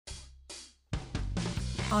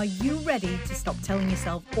Are you ready to stop telling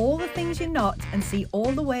yourself all the things you're not and see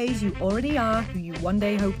all the ways you already are who you one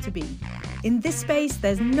day hope to be? In this space,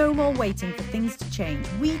 there's no more waiting for things to change.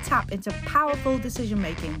 We tap into powerful decision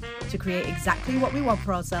making to create exactly what we want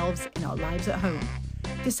for ourselves in our lives at home.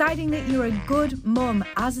 Deciding that you're a good mum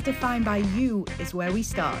as defined by you is where we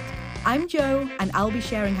start. I'm Jo, and I'll be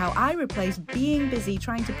sharing how I replace being busy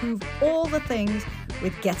trying to prove all the things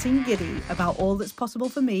with getting giddy about all that's possible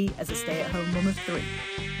for me as a stay-at-home mum of 3.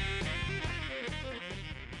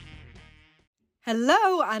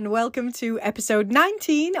 Hello and welcome to episode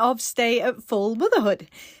 19 of Stay at Full Motherhood.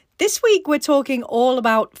 This week we're talking all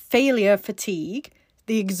about failure fatigue,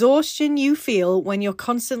 the exhaustion you feel when you're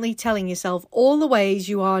constantly telling yourself all the ways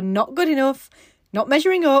you are not good enough, not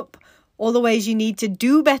measuring up, all the ways you need to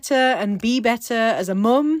do better and be better as a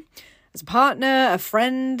mum, as a partner, a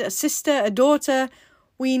friend, a sister, a daughter.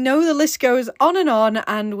 We know the list goes on,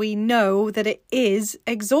 and we know that it is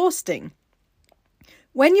exhausting.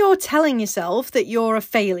 When you're telling yourself that you're a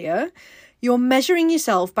failure, you're measuring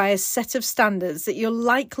yourself by a set of standards that you're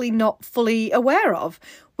likely not fully aware of.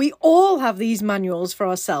 We all have these manuals for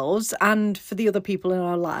ourselves and for the other people in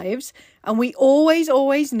our lives, and we always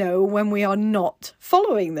know when we are not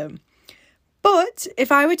following them. But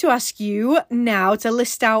if I were to ask you now to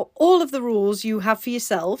list out all of the rules you have for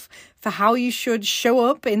yourself for how you should show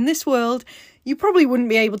up in this world, you probably wouldn't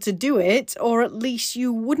be able to do it, or at least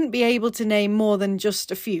you wouldn't be able to name more than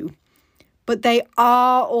just a few. But they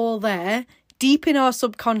are all there, deep in our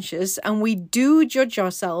subconscious, and we do judge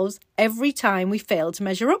ourselves every time we fail to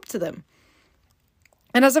measure up to them.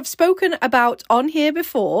 And as I've spoken about on here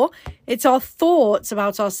before, it's our thoughts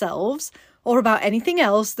about ourselves or about anything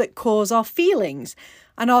else that cause our feelings,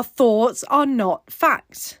 and our thoughts are not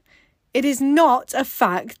facts. It is not a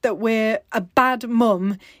fact that we're a bad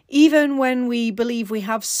mum, even when we believe we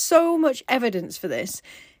have so much evidence for this.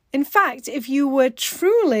 In fact, if you were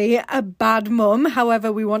truly a bad mum,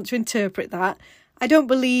 however we want to interpret that, I don't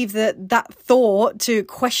believe that thought to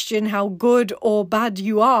question how good or bad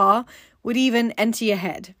you are would even enter your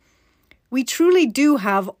head. We truly do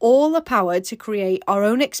have all the power to create our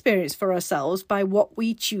own experience for ourselves by what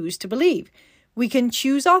we choose to believe. We can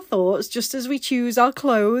choose our thoughts just as we choose our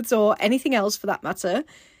clothes or anything else for that matter.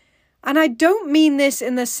 And I don't mean this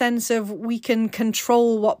in the sense of we can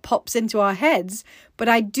control what pops into our heads, but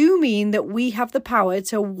I do mean that we have the power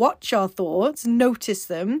to watch our thoughts, notice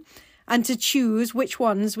them, and to choose which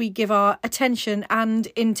ones we give our attention and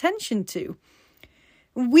intention to.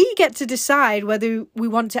 We get to decide whether we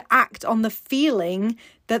want to act on the feeling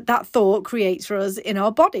that thought creates for us in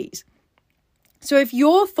our bodies. So if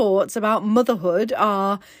your thoughts about motherhood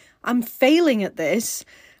are, I'm failing at this,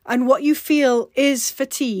 and what you feel is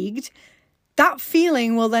fatigued, that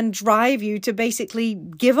feeling will then drive you to basically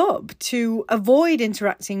give up, to avoid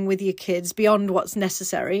interacting with your kids beyond what's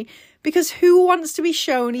necessary, because who wants to be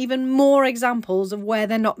shown even more examples of where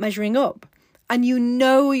they're not measuring up? And you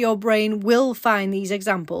know your brain will find these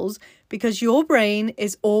examples because your brain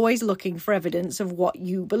is always looking for evidence of what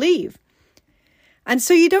you believe. And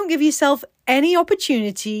so you don't give yourself any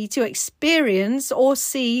opportunity to experience or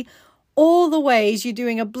see all the ways you're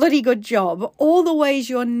doing a bloody good job, all the ways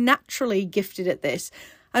you're naturally gifted at this,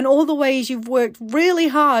 and all the ways you've worked really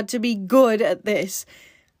hard to be good at this.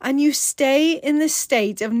 And you stay in this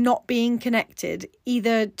state of not being connected,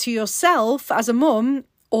 either to yourself as a mum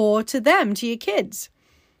or to them, to your kids.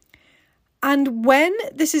 And when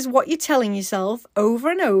this is what you're telling yourself over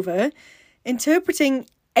and over, interpreting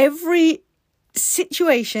every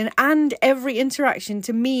situation and every interaction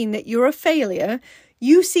to mean that you're a failure,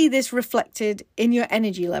 you see this reflected in your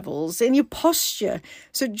energy levels, in your posture.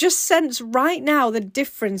 So just sense right now the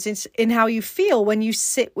difference in how you feel when you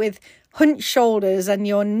sit with hunched shoulders and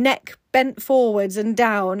your neck bent forwards and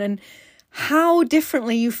down, and how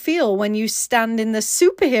differently you feel when you stand in the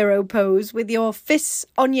superhero pose with your fists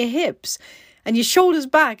on your hips and your shoulders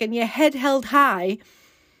back and your head held high.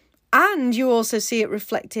 And you also see it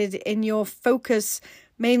reflected in your focus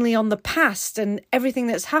mainly on the past and everything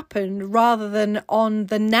that's happened rather than on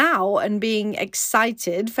the now and being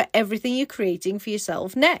excited for everything you're creating for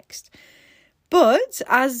yourself next. But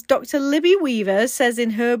as Dr. Libby Weaver says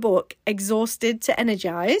in her book, Exhausted to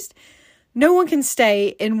Energized, no one can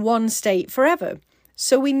stay in one state forever.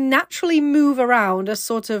 So we naturally move around a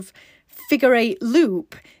sort of figure eight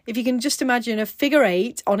loop. If you can just imagine a figure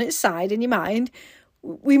eight on its side in your mind,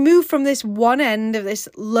 we move from this one end of this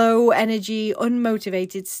low energy,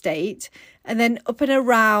 unmotivated state, and then up and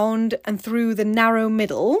around and through the narrow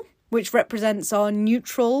middle, which represents our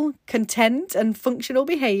neutral, content and functional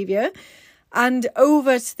behavior. and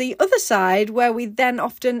over to the other side where we then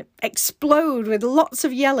often explode with lots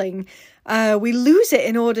of yelling. We lose it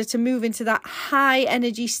in order to move into that high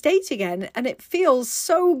energy state again. And it feels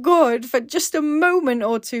so good for just a moment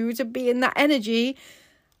or two to be in that energy.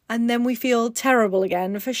 And then we feel terrible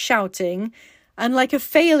again for shouting and like a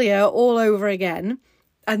failure all over again.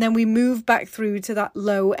 And then we move back through to that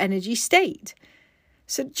low energy state.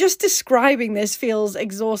 So just describing this feels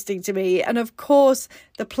exhausting to me. And of course,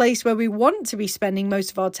 the place where we want to be spending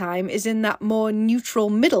most of our time is in that more neutral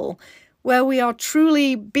middle, where we are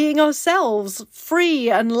truly being ourselves,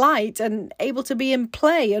 free and light and able to be in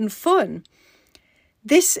play and fun.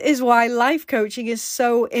 This is why life coaching is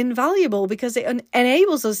so invaluable, because it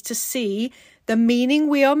enables us to see the meaning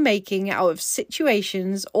we are making out of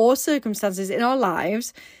situations or circumstances in our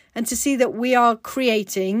lives, and to see that we are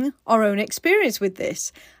creating our own experience with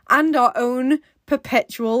this and our own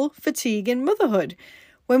perpetual fatigue in motherhood.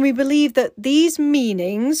 When we believe that these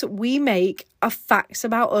meanings we make are facts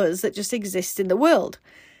about us that just exist in the world.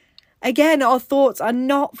 Again, our thoughts are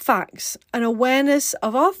not facts, and awareness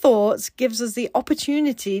of our thoughts gives us the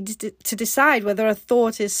opportunity to decide whether a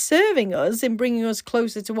thought is serving us in bringing us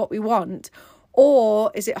closer to what we want,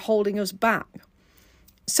 or is it holding us back.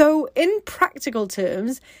 So in practical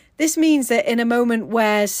terms, this means that in a moment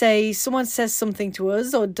where, say, someone says something to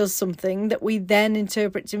us or does something that we then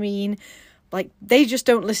interpret to mean like they just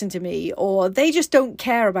don't listen to me or they just don't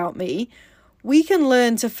care about me, we can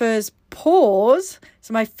learn to first pause.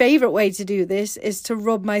 So my favorite way to do this is to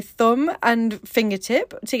rub my thumb and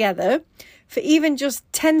fingertip together for even just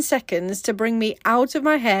 10 seconds to bring me out of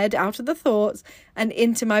my head, out of the thoughts and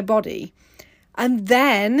into my body. And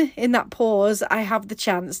then in that pause, I have the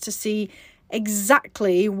chance to see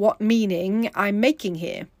exactly what meaning I'm making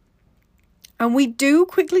here. And we do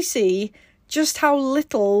quickly see just how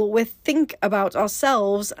little we think about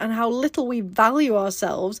ourselves and how little we value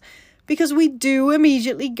ourselves, because we do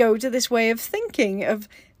immediately go to this way of thinking of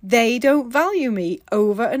they don't value me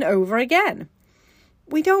over and over again.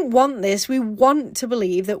 We don't want this. We want to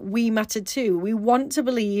believe that we matter too. We want to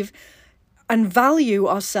believe and value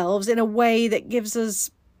ourselves in a way that gives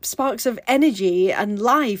us sparks of energy and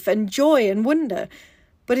life and joy and wonder.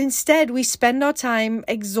 But instead, we spend our time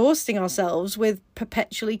exhausting ourselves with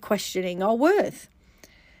perpetually questioning our worth.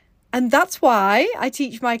 And that's why I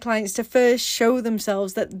teach my clients to first show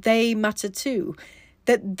themselves that they matter too,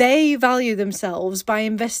 that they value themselves by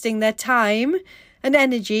investing their time and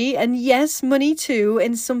energy, and yes, money too,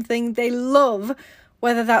 in something they love,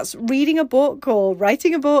 whether that's reading a book or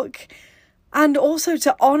writing a book, and also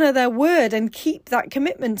to honour their word and keep that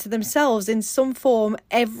commitment to themselves in some form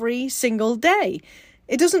every single day.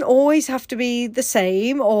 It doesn't always have to be the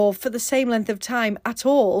same or for the same length of time at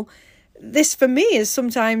all. This for me is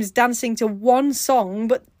sometimes dancing to one song,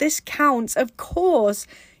 but this counts. Of course,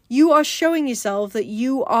 you are showing yourself that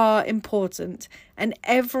you are important, and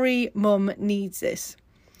every mum needs this.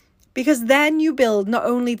 Because then you build not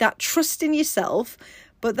only that trust in yourself,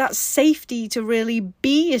 but that safety to really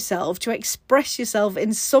be yourself, to express yourself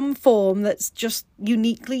in some form that's just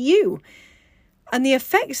uniquely you. And the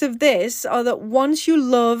effects of this are that once you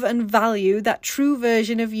love and value that true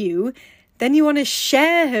version of you, then you want to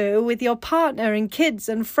share her with your partner and kids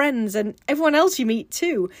and friends and everyone else you meet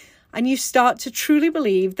too. And you start to truly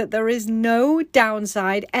believe that there is no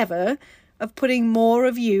downside ever of putting more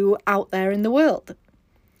of you out there in the world.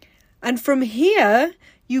 And from here,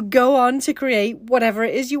 you go on to create whatever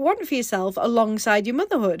it is you want for yourself alongside your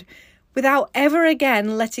motherhood, without ever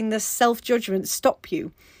again letting the self-judgment stop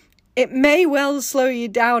you. It may well slow you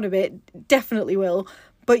down a bit, definitely will,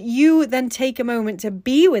 but you then take a moment to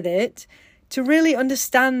be with it, to really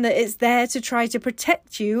understand that it's there to try to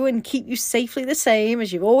protect you and keep you safely the same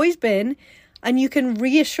as you've always been, and you can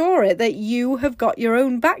reassure it that you have got your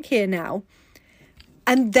own back here now.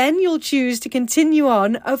 And then you'll choose to continue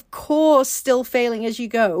on, of course, still failing as you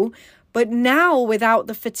go, but now without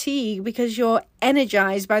the fatigue, because you're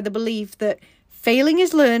energized by the belief that failing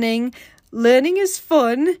is learning is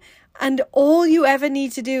fun, and all you ever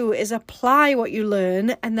need to do is apply what you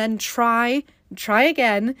learn and then try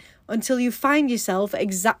again until you find yourself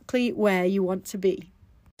exactly where you want to be.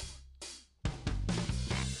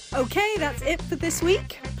 Okay, that's it for this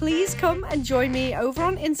week. Please come and join me over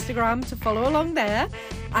on Instagram to follow along there.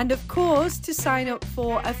 And of course, to sign up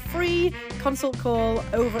for a free consult call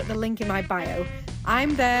over at the link in my bio.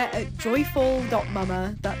 I'm there at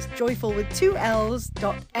joyful.mama. That's joyful with 2 L's,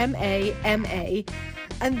 .mama.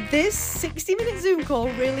 And this 60-minute Zoom call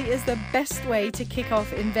really is the best way to kick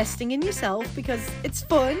off investing in yourself, because it's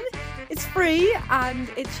fun, It's free and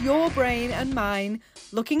it's your brain and mine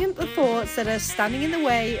looking at the thoughts that are standing in the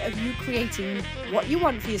way of you creating what you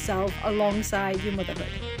want for yourself alongside your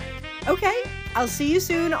motherhood. Okay, I'll see you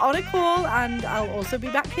soon on a call, and I'll also be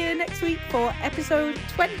back here next week for episode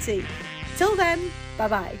 20. Till then,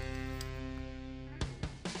 bye-bye.